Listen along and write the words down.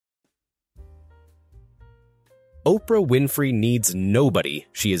Oprah Winfrey needs nobody.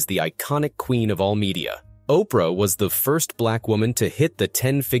 She is the iconic queen of all media. Oprah was the first black woman to hit the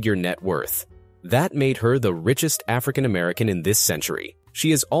 10-figure net worth. That made her the richest African American in this century.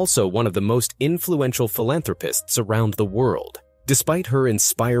 She is also one of the most influential philanthropists around the world. Despite her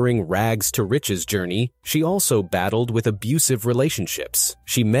inspiring rags-to-riches journey, she also battled with abusive relationships.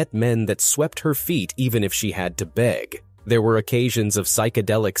 She met men that swept her feet even if she had to beg. There were occasions of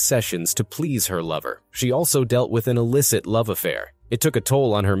psychedelic sessions to please her lover. She also dealt with an illicit love affair. It took a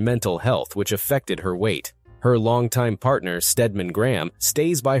toll on her mental health, which affected her weight. Her longtime partner, Stedman Graham,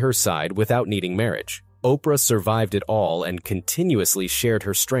 stays by her side without needing marriage. Oprah survived it all and continuously shared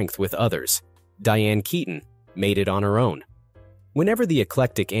her strength with others. Diane Keaton made it on her own. Whenever the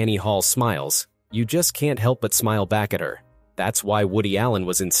eclectic Annie Hall smiles, you just can't help but smile back at her. That's why Woody Allen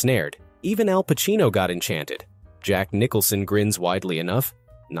was ensnared. Even Al Pacino got enchanted. Jack Nicholson grins widely enough,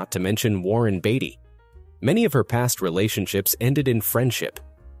 not to mention Warren Beatty. Many of her past relationships ended in friendship.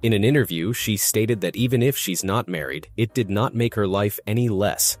 In an interview, she stated that even if she's not married, it did not make her life any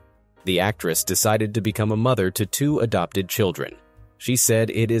less. The actress decided to become a mother to 2 adopted children. She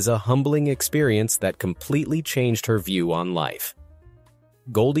said it is a humbling experience that completely changed her view on life.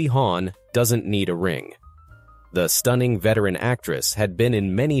 Goldie Hawn doesn't need a ring. The stunning veteran actress had been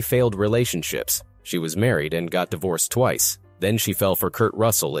in many failed relationships. She was married and got divorced twice. Then she fell for Kurt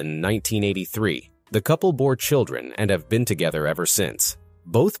Russell in 1983. The couple bore children and have been together ever since.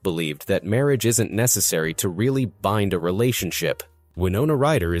 Both believed that marriage isn't necessary to really bind a relationship. Winona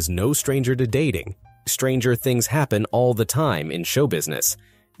Ryder is no stranger to dating. Stranger things happen all the time in show business.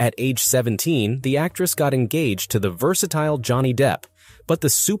 At age 17, the actress got engaged to the versatile Johnny Depp, but the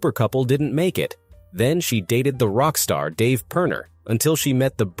super couple didn't make it. Then she dated the rock star Dave Pirner until she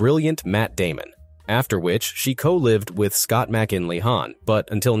met the brilliant Matt Damon. After which, she co-lived with Scott McKinley Hahn, but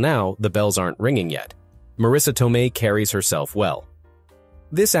until now, the bells aren't ringing yet. Marissa Tomei carries herself well.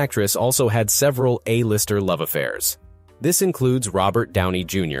 This actress also had several A-lister love affairs. This includes Robert Downey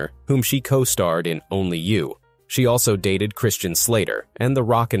Jr., whom she co-starred in Only You. She also dated Christian Slater and the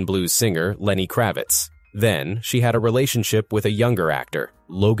rock and blues singer Lenny Kravitz. Then, she had a relationship with a younger actor,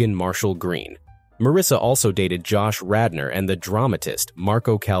 Logan Marshall Green. Marissa also dated Josh Radnor and the dramatist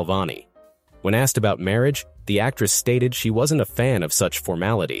Marco Calvani. When asked about marriage, the actress stated she wasn't a fan of such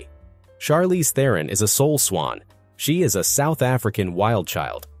formality. Charlize Theron is a soul swan. She is a South African wild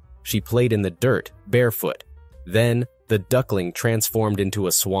child. She played in the dirt, barefoot. Then, the duckling transformed into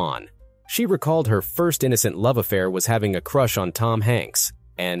a swan. She recalled her first innocent love affair was having a crush on Tom Hanks,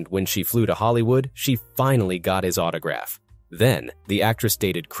 and when she flew to Hollywood, she finally got his autograph. Then, the actress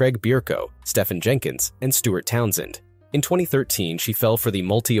dated Craig Bierko, Stephen Jenkins, and Stuart Townsend. In 2013, she fell for the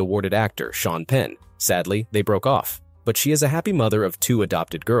multi-awarded actor Sean Penn. Sadly, they broke off, but she is a happy mother of 2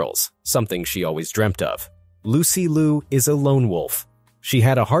 adopted girls, something she always dreamt of. Lucy Liu is a lone wolf. She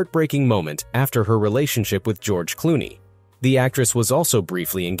had a heartbreaking moment after her relationship with George Clooney. The actress was also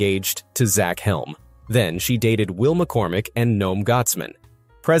briefly engaged to Zach Helm. Then she dated Will McCormick and Noam Gottsman.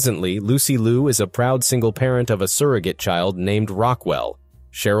 Presently, Lucy Liu is a proud single parent of a surrogate child named Rockwell.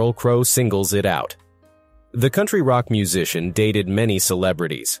 Sheryl Crow singles it out. The country rock musician dated many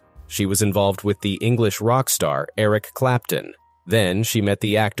celebrities. She was involved with the English rock star Eric Clapton. Then she met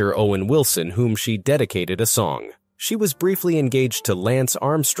the actor Owen Wilson, whom she dedicated a song. She was briefly engaged to Lance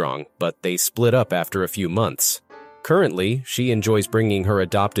Armstrong, but they split up after a few months. Currently, she enjoys bringing her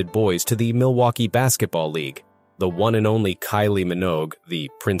adopted boys to the Milwaukee Basketball League. The one and only Kylie Minogue, the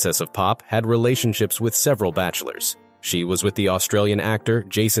Princess of Pop, had relationships with several bachelors. She was with the Australian actor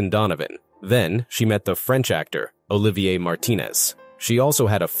Jason Donovan. Then, she met the French actor Olivier Martinez. She also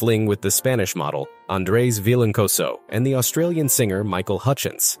had a fling with the Spanish model Andrés Villancoso and the Australian singer Michael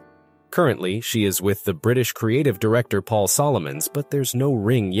Hutchence. Currently, she is with the British creative director Paul Solomons, but there's no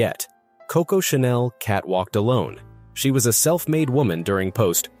ring yet. Coco Chanel catwalked alone. She was a self-made woman during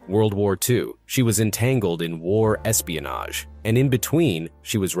post-World War II. She was entangled in war espionage, and in between,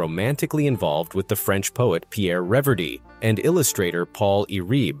 she was romantically involved with the French poet Pierre Reverdy and illustrator Paul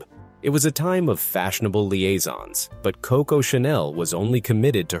Iribe. It was a time of fashionable liaisons, but Coco Chanel was only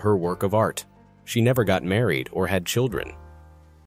committed to her work of art. She never got married or had children.